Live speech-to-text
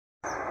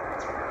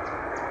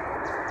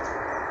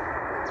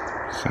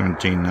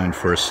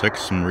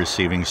17946. I'm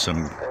receiving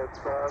some. It's 6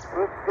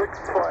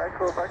 for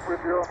Echo, back with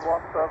you on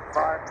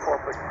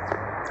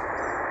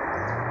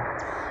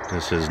 17946.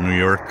 This is New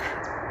York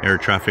Air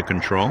Traffic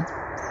Control.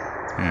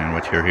 And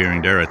what you're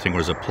hearing there, I think,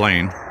 was a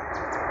plane.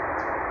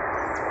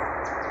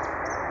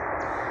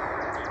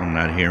 I'm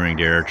not hearing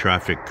the air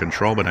traffic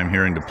control, but I'm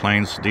hearing the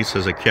planes. This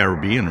is a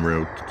Caribbean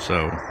route,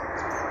 so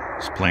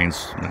it's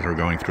planes that are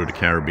going through the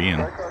Caribbean.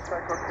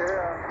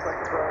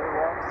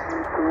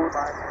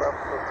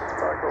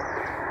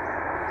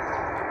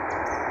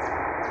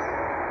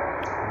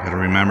 Gotta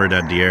remember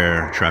that the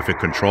air traffic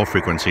control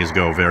frequencies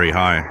go very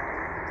high,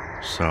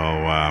 so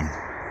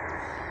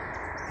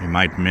you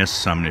might miss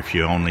some if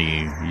you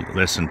only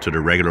listen to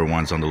the regular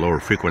ones on the lower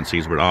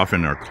frequencies, but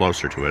often are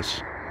closer to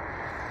us.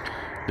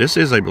 This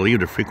is, I believe,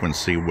 the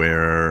frequency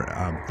where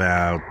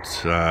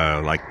about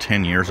like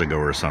 10 years ago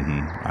or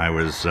something, I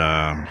was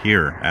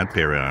here at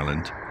Perry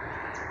Island,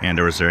 and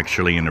there was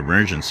actually an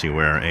emergency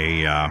where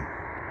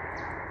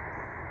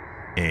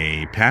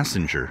a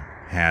passenger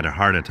had a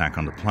heart attack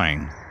on the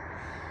plane,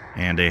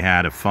 and they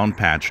had a phone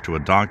patch to a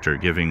doctor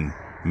giving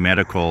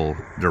medical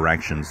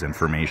directions,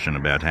 information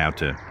about how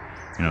to,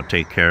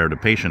 take care of the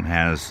patient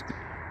as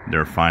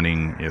they're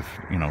finding if,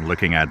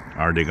 looking at,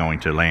 are they going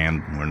to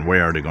land and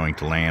where are they going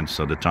to land.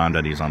 So the time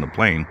that he's on the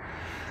plane,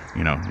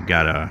 you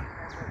gotta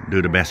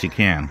do the best you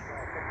can.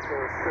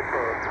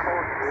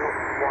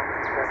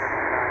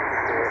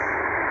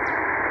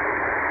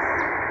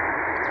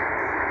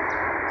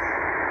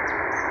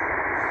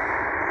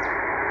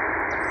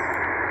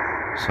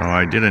 So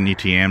I did an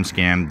ETM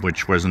scan,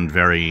 which wasn't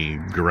very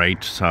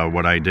great. So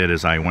what I did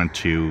is I went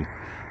to,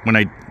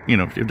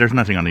 if there's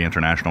nothing on the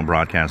international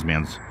broadcast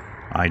bands,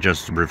 I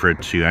just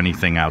referred to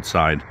anything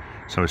outside.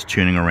 So I was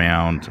tuning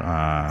around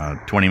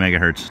 20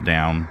 megahertz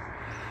down,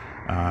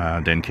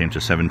 then came to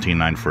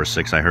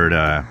 17946. I heard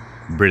a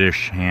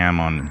British ham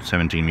on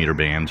 17 meter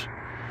band,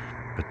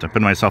 but I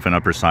put myself in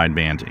upper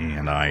sideband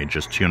and I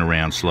just tune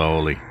around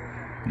slowly.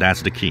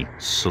 That's the key,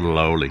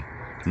 slowly,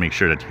 to make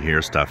sure that you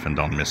hear stuff and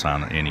don't miss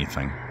on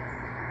anything.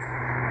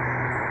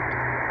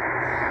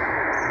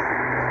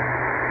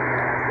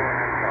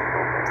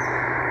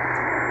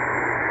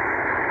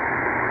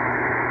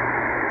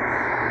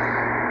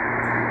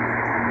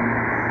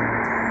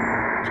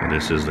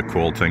 This is the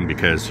cool thing,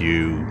 because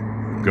you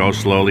go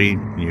slowly,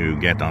 you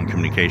get on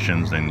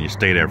communications, and you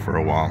stay there for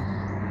a while,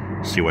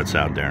 see what's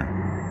out there.